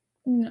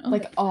No.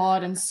 like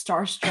awed and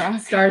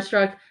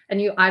starstruck and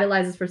you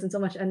idolize this person so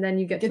much and then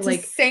you get to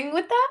like sing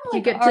with them. you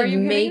Like, get are to you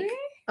make kidding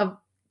me?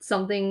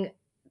 something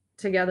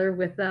together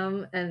with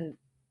them and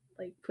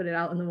like put it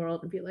out in the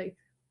world and be like,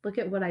 look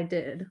at what I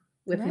did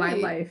with my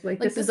Right. life. Like,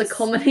 Like, this is this the is-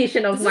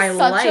 culmination of This my is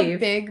such life. a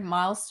big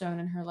milestone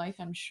in her life,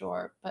 I'm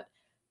sure. But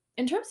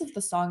in terms of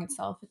the song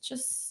itself, it's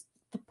just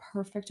the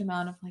perfect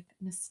amount of like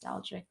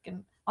nostalgic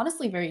and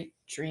honestly very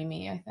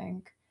dreamy, I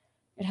think.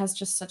 It has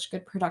just such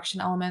good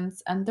production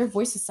elements and their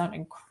voices sound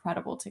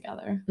incredible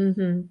together.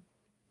 Mm-hmm.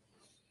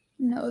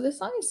 No, this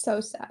song is so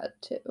sad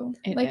too.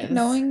 It like is,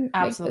 knowing like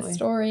absolutely. the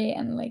story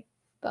and like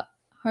the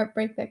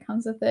heartbreak that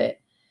comes with it.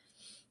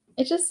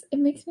 It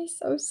makes me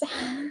so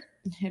sad.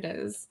 It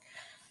is.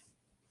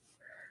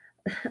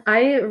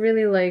 I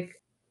really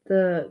like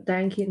the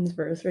Diane Keaton's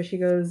verse where she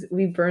goes,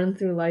 "We burn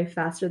through life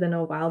faster than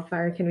a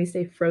wildfire. Can we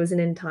stay frozen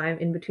in time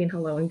in between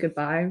hello and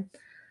goodbye?"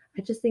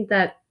 I just think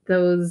that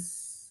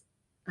those,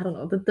 I don't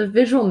know, the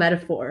visual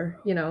metaphor,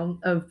 you know,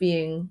 of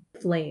being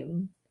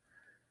flame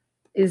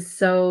is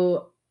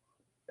so,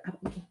 I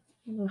don't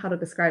know how to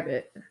describe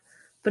it,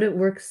 but it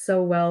works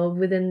so well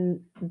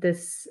within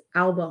this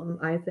album,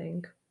 I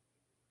think.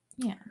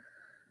 Yeah.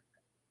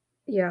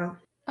 Yeah.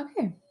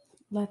 Okay.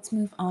 Let's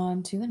move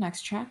on to the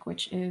next track,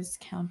 which is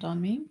Count on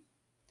Me.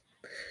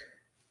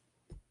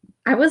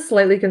 I was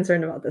slightly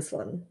concerned about this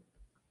one.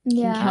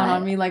 Yeah. Count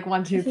on Me like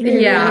 1, 2, I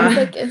 3. Yeah. was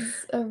like,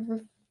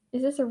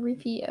 is this a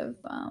repeat of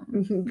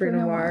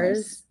Bruno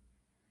Mars.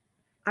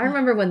 I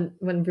remember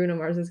when Bruno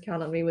Mars's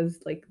 "Count on Me"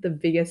 was like the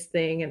biggest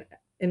thing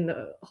in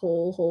the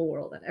whole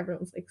world, and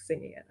everyone's like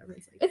singing it.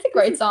 Everyone's like, It's a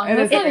great song. It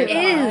That's is not a even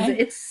great a song. lie.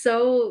 It's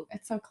so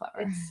It's so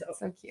clever. It's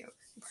so cute.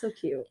 it's so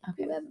cute.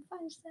 Okay. You ever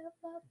find yourself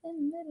up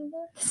in the middle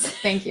of this?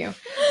 Thank you.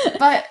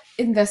 But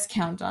in this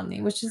Count on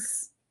Me, which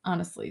is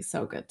honestly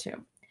so good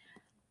too.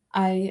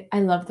 I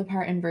love the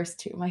part in verse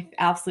 2. My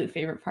absolute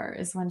favorite part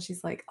is when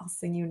she's like, "I'll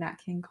sing you Nat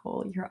King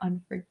Cole. You're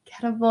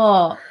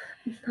unforgettable."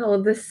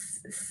 Oh, this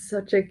is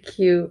such a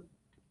cute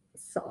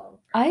song.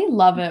 I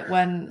love it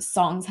when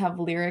songs have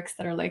lyrics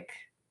that are like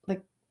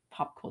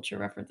pop culture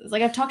references.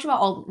 Like I've talked about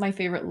all my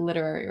favorite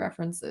literary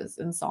references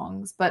in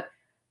songs, but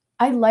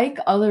I like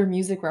other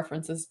music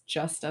references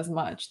just as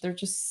much. They're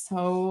just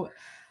so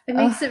It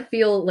makes it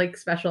feel like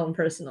special and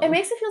personal. It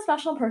makes it feel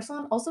special and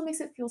personal and also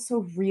makes it feel so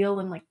real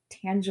and like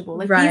tangible.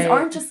 Like Right. these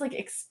aren't just like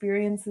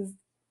experiences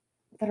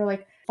that are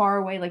like far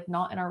away, like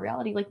not in our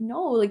reality. Like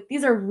no, like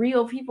these are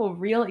real people,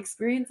 real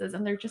experiences,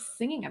 and they're just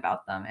singing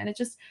about them. And it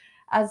just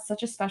adds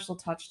such a special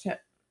touch to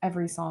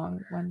every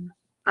song when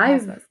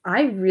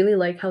I really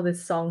like how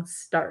this song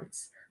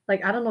starts.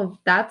 Like I don't know,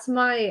 that's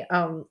my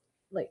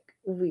like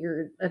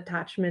weird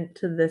attachment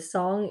to this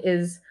song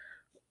is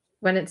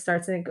when it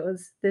starts and it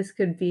goes, "This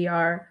could be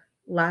our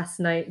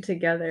last night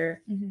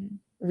together.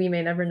 We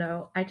may never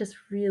know." I just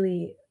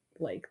really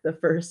like the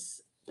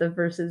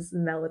verse's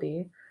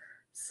melody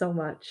so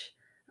much.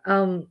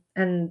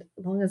 And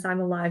long as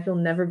I'm alive, you'll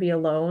never be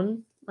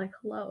alone. Like,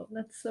 hello,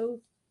 that's so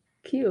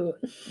cute.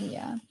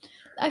 Yeah.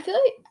 I feel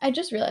like I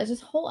just realized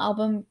this whole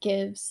album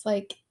gives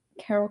like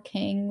Carole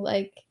King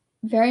like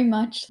very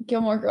much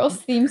Gilmore Girls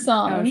theme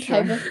song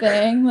sure. type of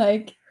thing.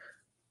 Like,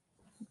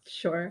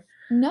 Sure.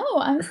 no,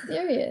 I'm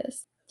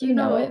serious. Do you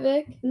know it,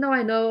 Vic? No,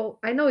 I know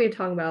what you're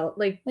talking about.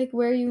 Like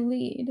Where You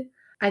Lead.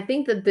 I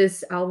think that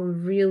this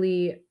album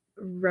really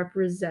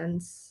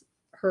represents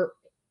her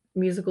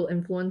musical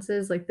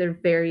influences. Like they're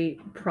very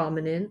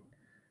prominent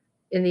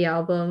in the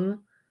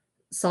album,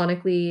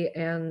 sonically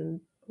and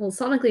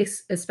sonically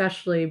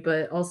especially,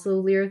 but also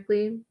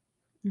lyrically.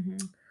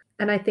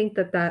 And I think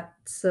that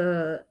that's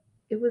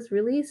it was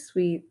really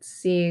sweet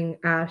seeing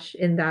Ash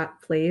in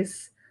that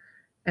place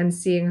and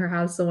seeing her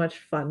have so much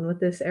fun with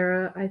this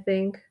era, I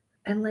think.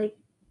 And like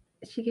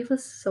she gave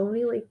us so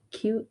many like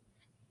cute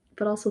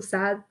but also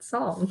sad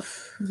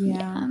songs.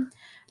 Yeah.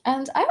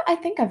 And I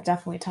think I've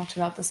definitely talked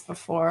about this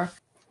before.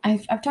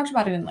 I've talked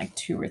about it in like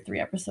 2 or 3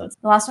 episodes.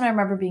 The last one I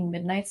remember being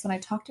Midnights when I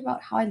talked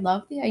about how I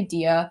love the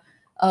idea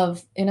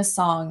of in a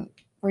song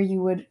where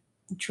you would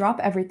drop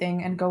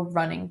everything and go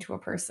running to a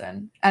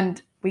person.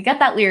 And we get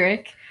that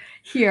lyric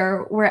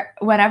here where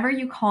whenever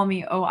you call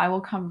me, oh, I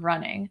will come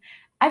running.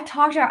 I've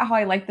talked about how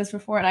I like this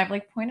before, and I've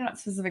like pointed out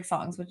specific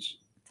songs, which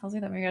tells me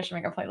that maybe I should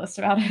make a playlist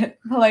about it.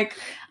 But like,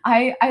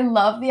 I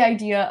love the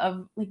idea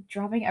of like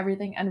dropping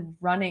everything and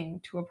running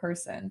to a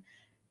person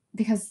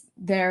because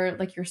they're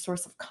like your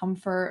source of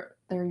comfort.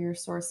 They're your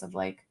source of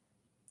like,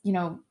 you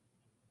know,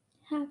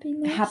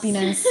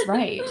 happiness,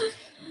 right?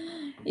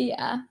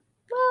 Yeah.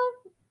 Well.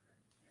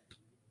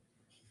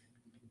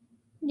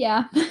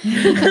 Yeah.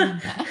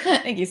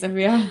 Thank you,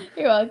 Sophia.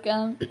 You're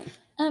welcome.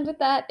 And with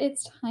that,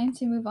 it's time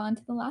to move on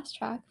to the last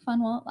track,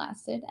 Fun While It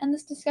Lasted. And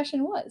this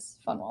discussion was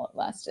fun while it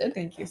lasted.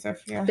 Thank you,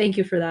 Sophia. Thank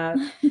you for that.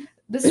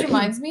 This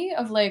reminds me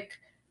of like,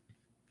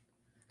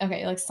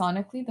 okay, like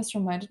sonically, this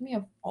reminded me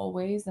of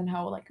Always and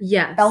how like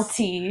Yes.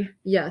 belty,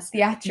 Yes.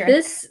 theatric.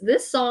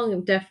 This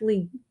song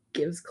definitely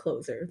gives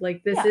closure.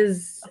 Like this Yeah,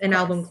 is of an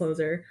album course.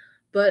 closer.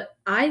 But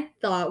I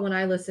thought when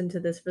I listened to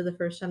this for the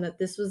first time that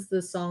this was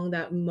the song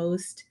that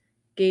most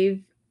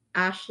gave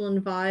Ashlyn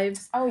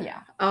vibes. Oh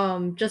yeah.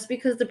 Just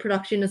because the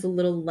production is a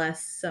little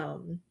less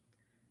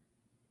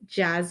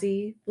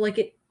jazzy. Like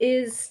it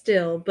is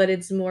still, but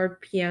it's more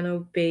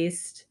piano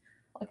based.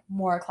 Like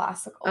more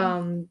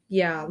classical.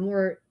 Yeah,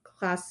 more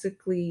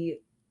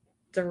classically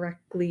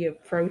directly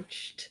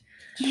approached.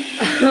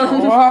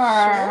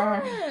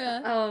 Sure.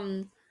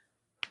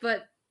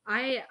 But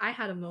I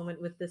had a moment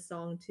with this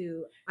song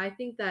too. I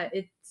think that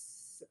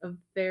it's a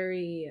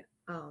very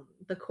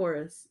the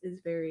chorus is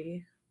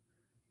very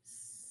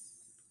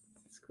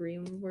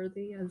scream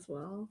worthy as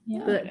well.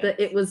 Yeah. The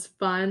it was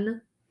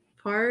fun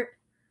part,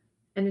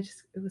 and it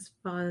was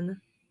fun,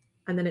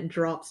 and then it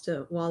drops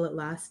to While It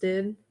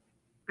Lasted.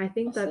 I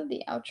think Also that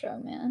the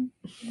outro, man.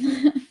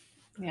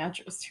 Yeah,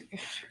 it was too good.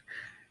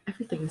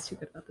 everything is too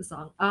good about the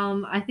song.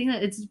 I think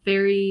that it's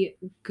very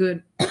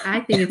good.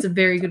 I think it's a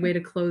very good way to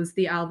close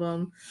the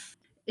album.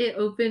 It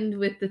opened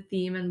with the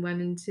theme and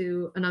went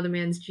into Another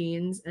Man's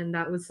Jeans, and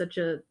that was such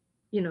a,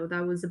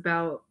 that was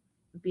about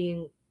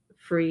being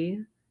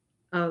free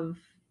of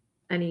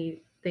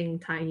anything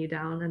tying you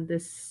down. And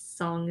this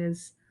song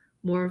is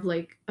more of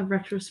like a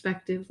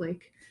retrospective,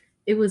 like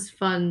it was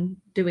fun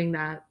doing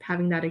that,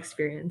 having that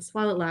experience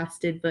while it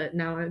lasted, but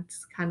now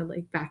it's kind of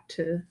like back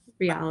to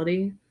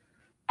reality.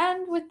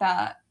 And with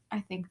that, I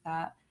think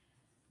that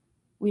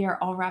we are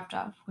all wrapped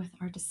up with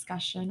our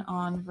discussion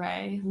on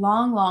Ray.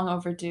 Long, long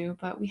overdue,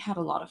 but we had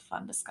a lot of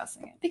fun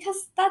discussing it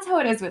because that's how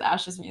it is with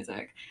Ash's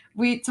music.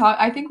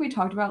 I think we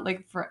talked about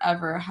like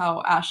forever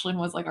how Ashlyn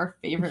was like our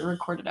favorite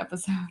recorded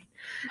episode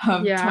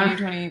of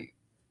 2020.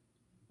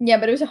 Yeah,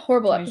 but it was a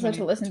horrible episode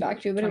to listen back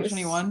to. But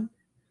 2021?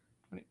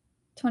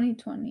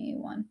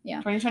 2021. Yeah.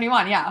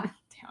 2021, yeah.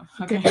 Damn.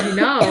 Okay. Did you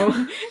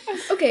know?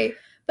 Okay,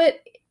 but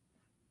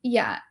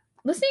yeah,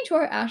 listening to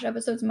our Ash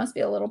episodes must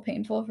be a little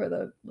painful for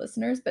the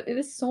listeners, but it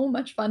is so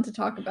much fun to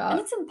talk about. And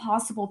it's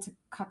impossible to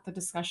cut the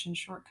discussion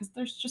short because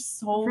there's just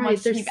so Right,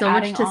 much. there's so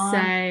much to on.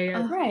 say.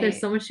 Right. There's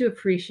so much to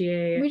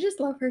appreciate. We just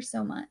love her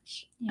so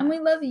much. Yeah. And we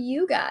love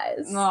you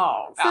guys.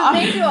 Oh, So God.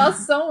 thank you all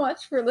so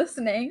much for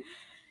listening.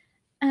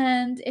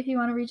 And if you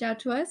want to reach out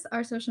to us,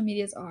 our social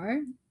medias are...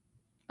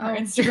 Our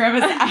Instagram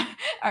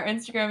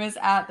is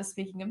at the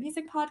Speaking of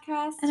Music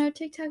podcast. And our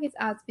TikTok is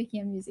at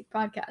Speaking of Music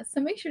podcast. So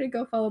make sure to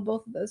go follow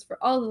both of those for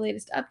all the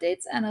latest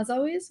updates. And as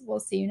always, we'll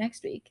see you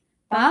next week.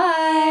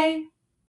 Bye.